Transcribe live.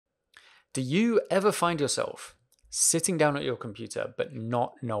Do you ever find yourself sitting down at your computer but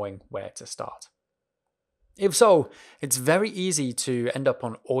not knowing where to start? If so, it's very easy to end up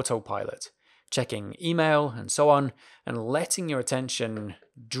on autopilot, checking email and so on, and letting your attention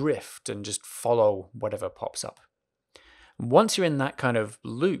drift and just follow whatever pops up. Once you're in that kind of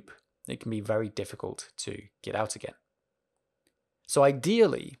loop, it can be very difficult to get out again. So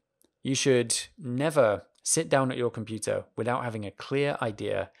ideally, you should never sit down at your computer without having a clear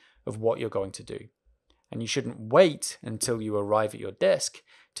idea of what you're going to do. And you shouldn't wait until you arrive at your desk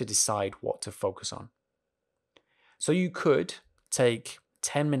to decide what to focus on. So you could take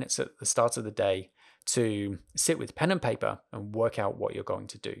 10 minutes at the start of the day to sit with pen and paper and work out what you're going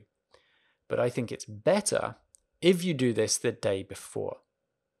to do. But I think it's better if you do this the day before.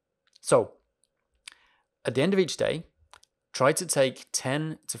 So at the end of each day, try to take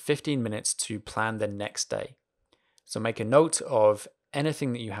 10 to 15 minutes to plan the next day. So make a note of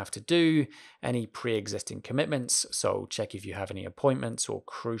anything that you have to do, any pre-existing commitments. So check if you have any appointments or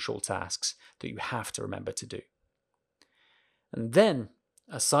crucial tasks that you have to remember to do. And then,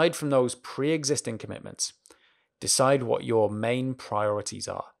 aside from those pre-existing commitments, decide what your main priorities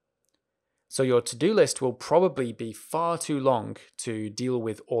are. So your to-do list will probably be far too long to deal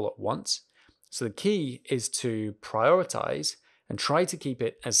with all at once. So the key is to prioritize and try to keep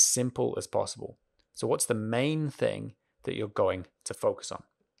it as simple as possible. So what's the main thing that you're going to focus on?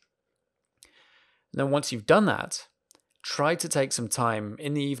 And then once you've done that, try to take some time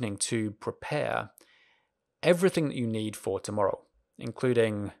in the evening to prepare everything that you need for tomorrow,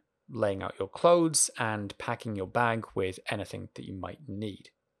 including laying out your clothes and packing your bag with anything that you might need.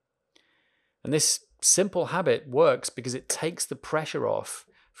 And this simple habit works because it takes the pressure off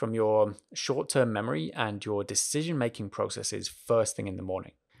from your short-term memory and your decision-making processes first thing in the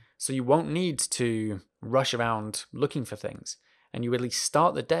morning. So you won't need to rush around looking for things, and you really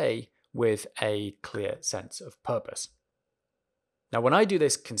start the day with a clear sense of purpose. Now, when I do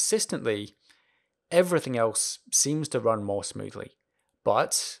this consistently, everything else seems to run more smoothly.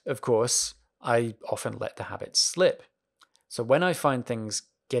 But, of course, I often let the habit slip. So when I find things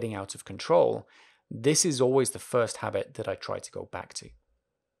getting out of control, this is always the first habit that I try to go back to.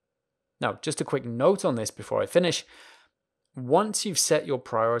 Now, just a quick note on this before I finish. Once you've set your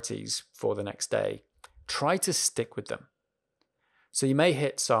priorities for the next day, try to stick with them. So you may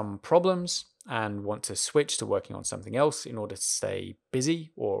hit some problems and want to switch to working on something else in order to stay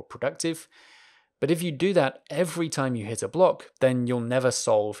busy or productive. But if you do that every time you hit a block, then you'll never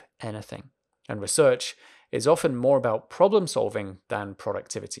solve anything. And research is often more about problem solving than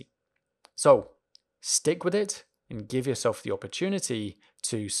productivity. So stick with it and give yourself the opportunity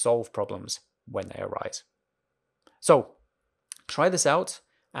to solve problems when they arise. So try this out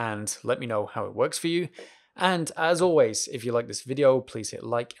and let me know how it works for you. And as always, if you like this video, please hit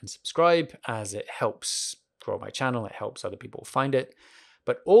like and subscribe, as it helps grow my channel. It helps other people find it.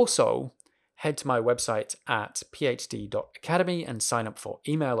 But also, head to my website at phd.academy and sign up for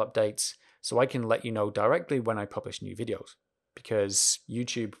email updates so I can let you know directly when I publish new videos, because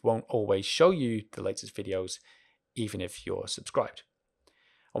YouTube won't always show you the latest videos even if you're subscribed.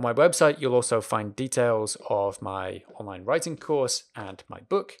 On my website, you'll also find details of my online writing course and my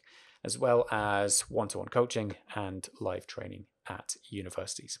book, as well as one-to-one coaching and live training at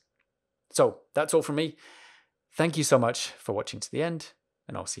universities. So that's all from me. Thank you so much for watching to the end,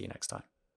 and I'll see you next time.